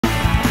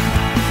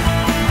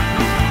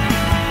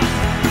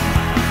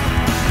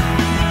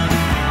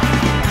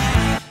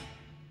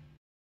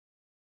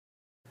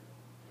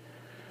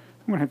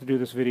I'm going to have to do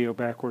this video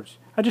backwards.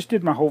 I just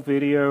did my whole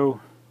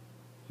video,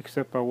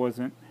 except I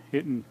wasn't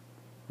hitting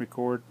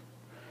record.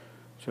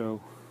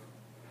 So,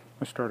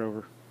 let's start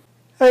over.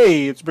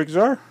 Hey, it's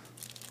BrickTsar.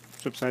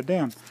 It's upside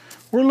down.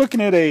 We're looking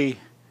at a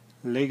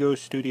Lego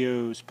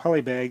Studios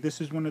Polybag.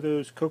 This is one of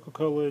those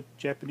Coca-Cola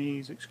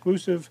Japanese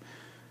exclusive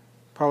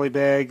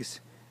polybags.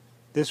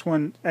 This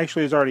one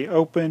actually is already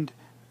opened.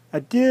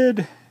 I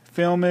did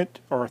film it,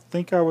 or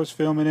think I was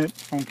filming it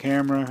on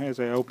camera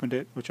as I opened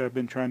it, which I've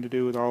been trying to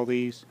do with all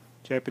these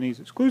Japanese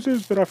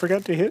exclusives, but I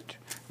forgot to hit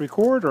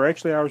record, or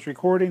actually I was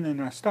recording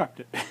and I stopped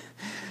it.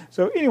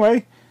 So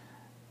anyway,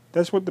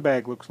 that's what the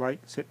bag looks like.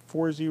 It's at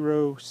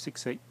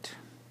 4068.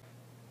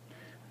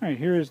 Alright,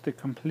 here is the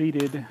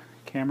completed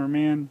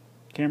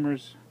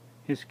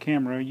his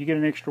camera. You get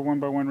an extra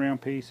 1x1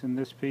 round piece in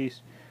this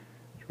piece.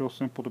 It's real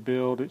simple to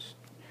build. It's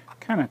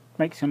kind of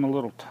makes him a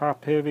little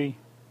top heavy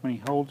when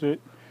he holds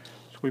it.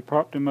 So we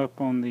propped him up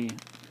on the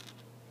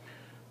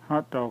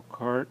hot dog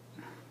cart.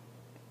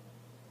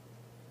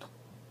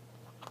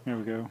 There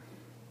we go.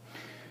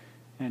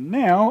 And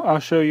now I'll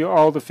show you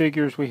all the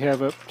figures we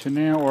have up to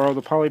now, or all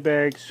the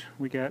polybags.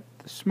 We got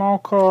the small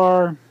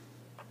car,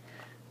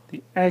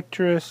 the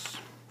actress,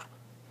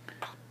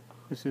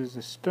 this is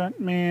the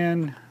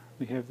stuntman,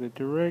 we have the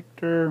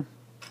director,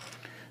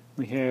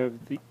 we have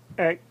the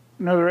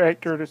another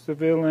actor that's the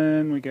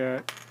villain, we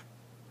got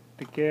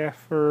the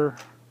gaffer,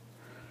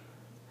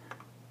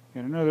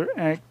 we got another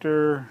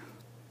actor,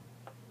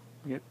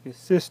 we got the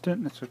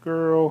assistant, that's a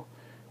girl,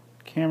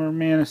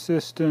 cameraman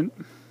assistant,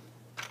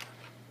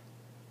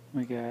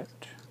 we got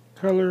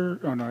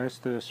color, oh no, that's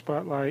the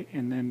spotlight,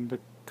 and then the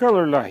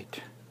color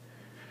light.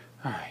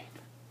 Alright,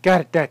 got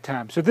it that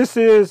time. So this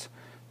is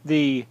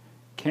the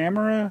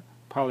camera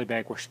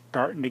polybag. We're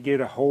starting to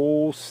get a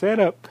whole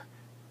setup.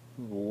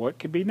 What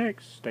could be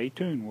next? Stay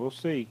tuned, we'll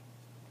see.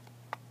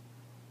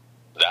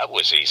 That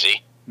was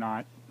easy.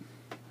 Not.